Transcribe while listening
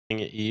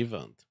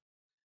event.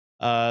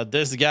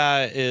 This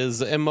guy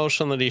is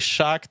emotionally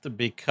shocked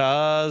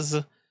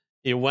because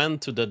he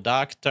went to the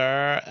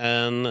doctor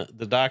and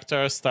the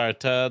doctor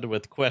started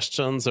with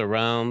questions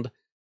around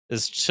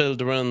his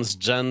children's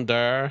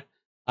gender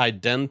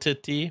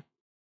identity.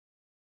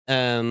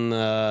 And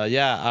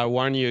yeah, I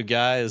warn you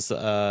guys,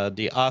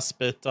 the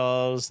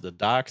hospitals, the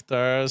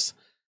doctors,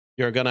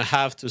 you're going to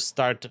have to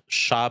start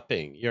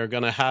shopping. You're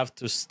going to have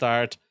to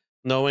start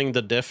knowing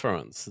the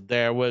difference.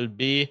 There will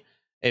be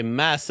a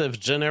massive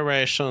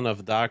generation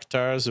of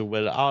doctors who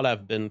will all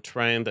have been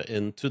trained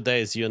in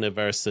today's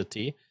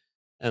university,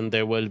 and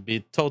they will be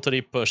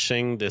totally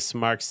pushing this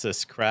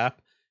Marxist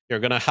crap. You're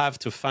going to have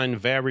to find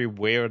very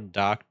weird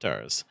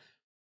doctors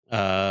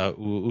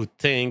who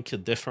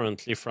think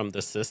differently from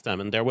the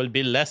system, and there will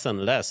be less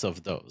and less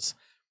of those.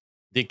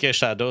 DK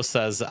Shadow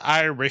says,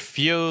 I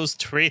refuse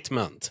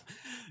treatment.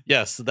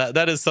 Yes,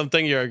 that is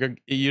something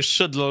you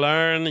should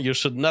learn. You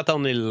should not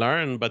only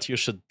learn, but you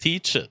should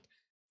teach it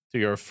to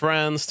your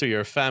friends, to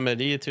your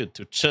family,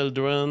 to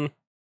children.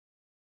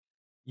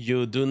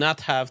 You do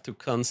not have to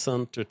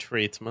consent to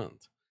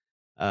treatment.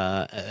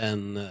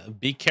 And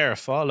be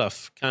careful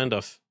of kind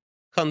of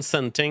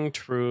consenting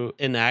through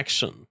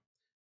inaction.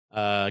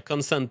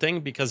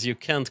 Consenting because you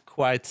can't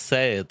quite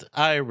say it.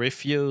 I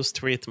refuse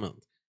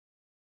treatment.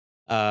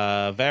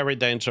 Very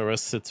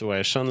dangerous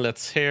situation.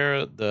 Let's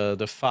hear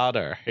the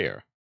father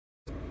here.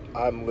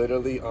 I'm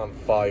literally on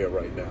fire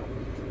right now.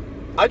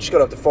 I just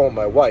got off the phone with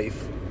my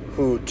wife,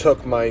 who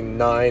took my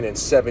 9 and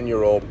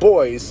 7-year-old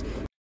boys.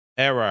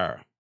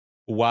 Error.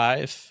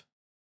 Wife,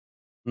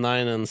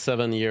 9 and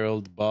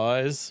 7-year-old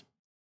boys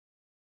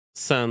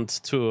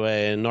sent to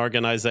an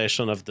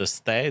organization of the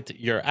state.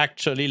 You're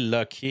actually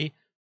lucky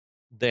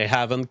they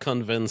haven't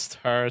convinced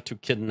her to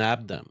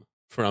kidnap them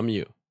from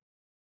you.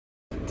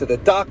 To the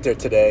doctor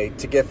today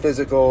to get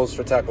physicals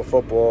for tackle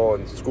football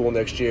and school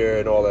next year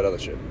and all that other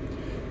shit.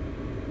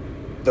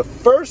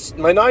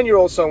 My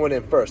 9-year-old son went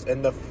in first,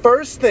 and the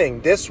first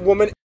thing this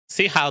woman...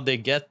 See how they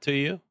get to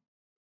you?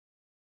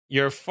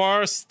 You're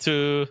forced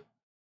to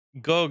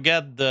go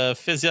get the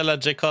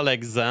physiological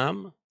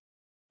exam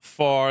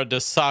for the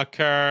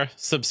soccer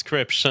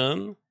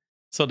subscription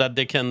so that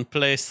they can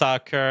play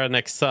soccer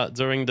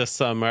during the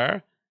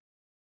summer.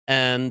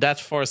 And that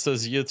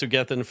forces you to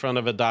get in front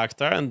of a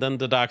doctor, and then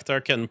the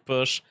doctor can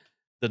push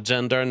the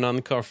gender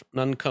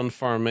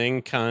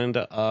non-conforming kind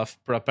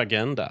of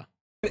propaganda.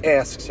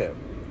 Asks him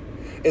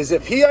is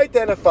if he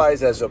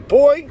identifies as a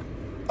boy,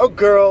 a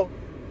girl,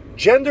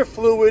 gender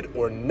fluid,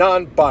 or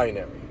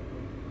non-binary.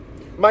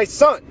 My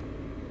son,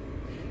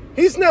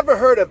 he's never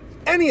heard of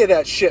any of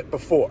that shit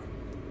before.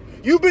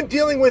 You've been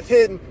dealing with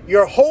him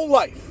your whole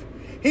life.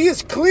 He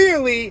is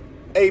clearly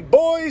a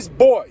boy's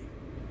boy.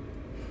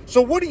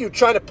 So what are you,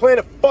 trying to plant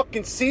a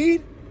fucking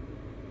seed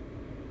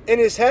in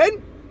his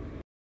head?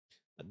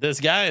 This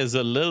guy is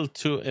a little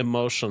too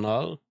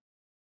emotional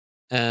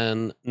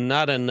and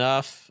not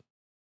enough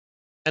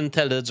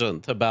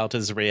intelligent about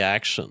his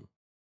reaction.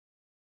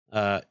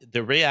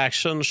 The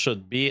reaction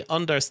should be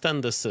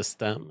understand the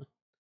system,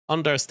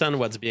 understand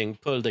what's being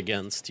pulled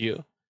against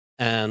you,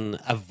 and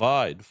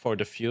avoid for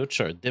the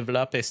future.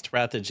 Develop a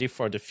strategy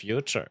for the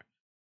future.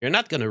 You're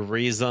not going to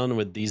reason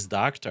with these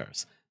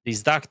doctors.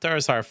 These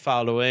doctors are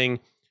following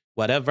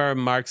whatever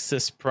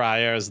Marxist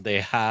priors they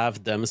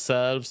have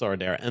themselves or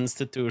their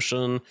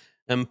institution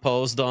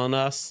imposed on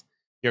us.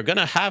 You're going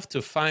to have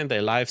to find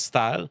a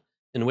lifestyle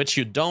in which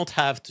you don't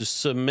have to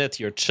submit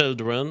your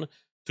children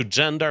to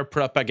gender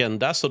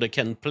propaganda so they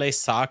can play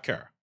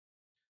soccer.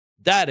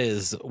 That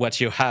is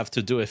what you have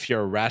to do if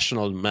you're a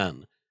rational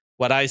man.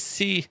 What I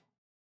see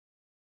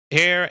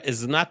here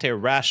is not a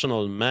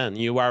rational man.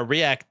 You are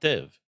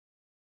reactive.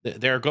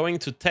 They're going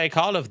to take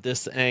all of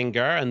this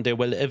anger and they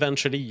will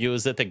eventually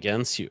use it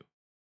against you.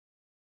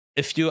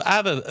 If you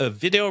have a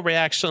video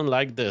reaction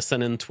like this,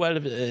 and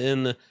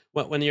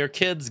when your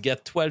kids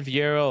get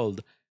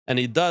 12-year-old and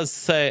he does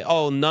say,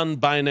 oh,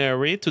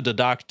 non-binary to the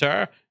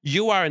doctor,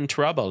 you are in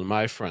trouble,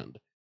 my friend,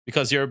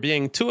 because you're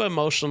being too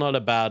emotional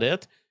about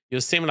it. You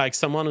seem like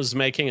someone who's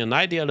making an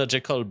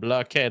ideological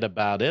blockade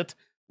about it,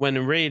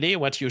 when really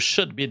what you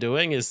should be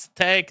doing is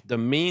take the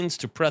means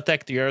to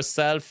protect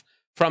yourself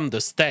from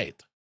the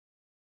state.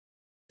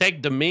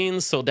 Take the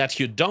means so that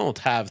you don't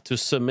have to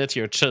submit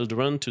your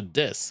children to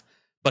this.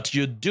 But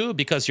you do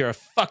because you're a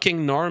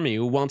fucking normie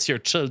who wants your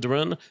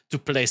children to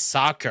play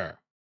soccer.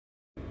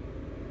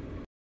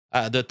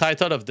 The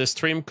title of this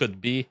stream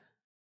could be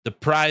The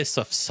Price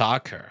of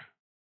Soccer.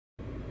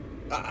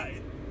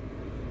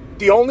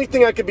 The only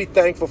thing I could be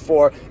thankful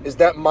for is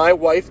that my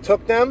wife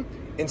took them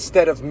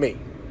instead of me.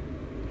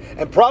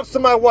 And props to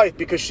my wife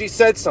because she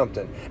said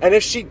something. And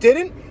if she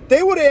didn't,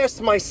 they would have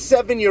asked my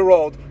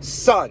 7-year-old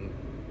son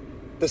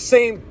the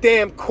same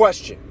damn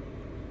question.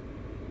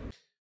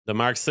 The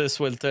Marxists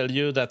will tell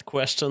you that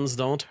questions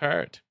don't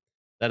hurt.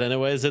 That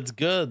anyways, it's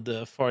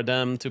good for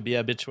them to be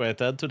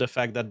habituated to the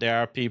fact that there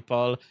are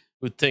people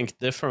who think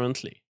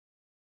differently.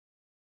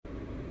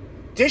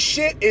 This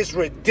shit is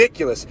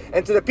ridiculous.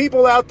 And to the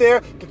people out there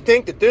to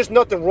think that there's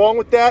nothing wrong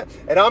with that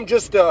and I'm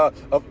just a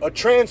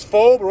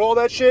transphobe or all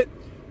that shit,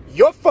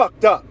 you're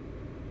fucked up.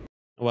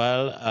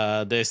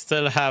 Well, they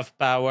still have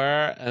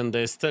power and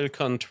they still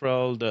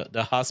control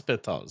the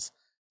hospitals.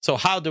 So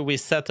how do we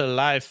set a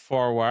life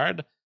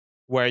forward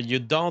where you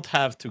don't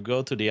have to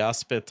go to the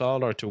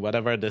hospital or to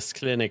whatever this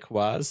clinic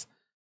was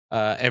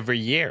every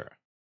year?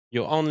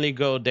 You only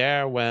go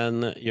there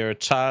when your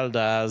child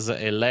has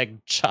a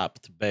leg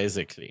chopped,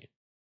 basically.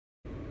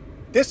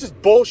 This is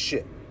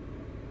bullshit.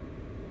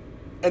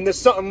 And there's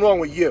something wrong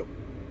with you.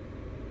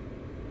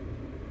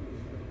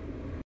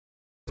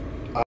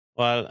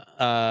 Well,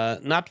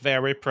 not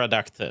very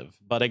productive.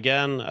 But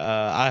again,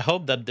 I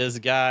hope that this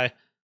guy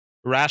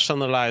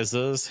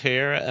rationalizes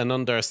here and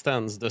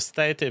understands the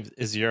state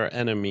is your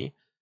enemy.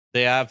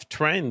 They have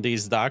trained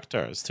these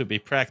doctors to be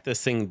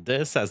practicing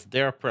this as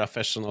their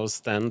professional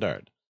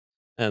standard.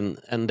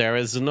 And there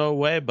is no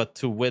way but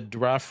to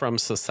withdraw from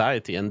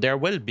society, and there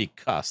will be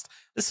cost.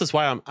 This is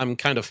why I'm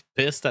kind of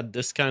pissed at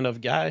this kind of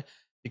guy,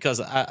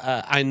 because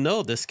I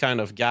know this kind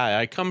of guy.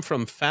 I come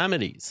from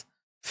families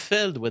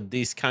filled with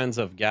these kinds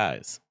of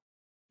guys.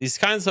 These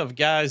kinds of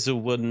guys who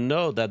would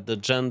know that the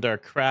gender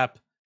crap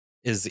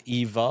is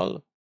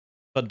evil,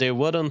 but they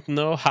wouldn't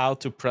know how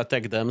to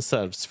protect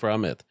themselves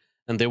from it.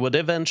 And they would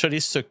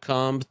eventually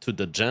succumb to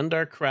the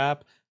gender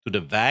crap, to the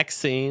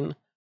vaccine,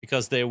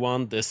 because they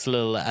want this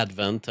little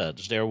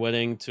advantage. They're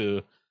willing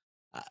to,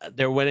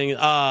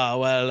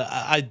 well,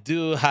 I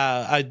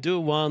do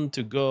want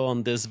to go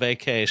on this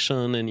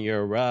vacation in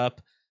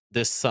Europe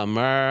this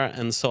summer,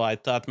 and so I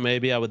thought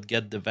maybe I would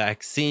get the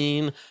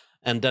vaccine.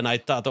 And then I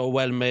thought, oh,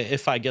 well,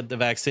 if I get the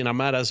vaccine, I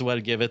might as well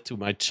give it to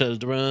my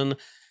children.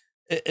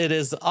 It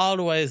is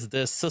always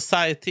this.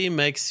 Society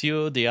makes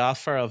you the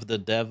offer of the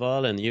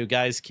devil, and you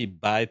guys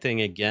keep biting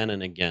again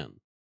and again.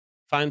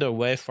 Find a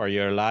way for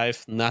your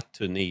life not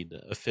to need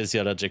a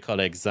physiological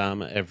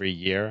exam every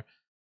year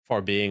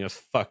for being a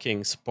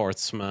fucking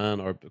sportsman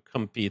or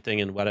competing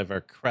in whatever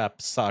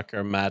crap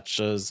soccer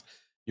matches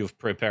you've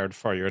prepared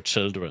for your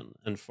children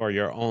and for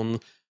your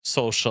own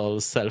social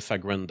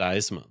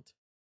self-aggrandizement.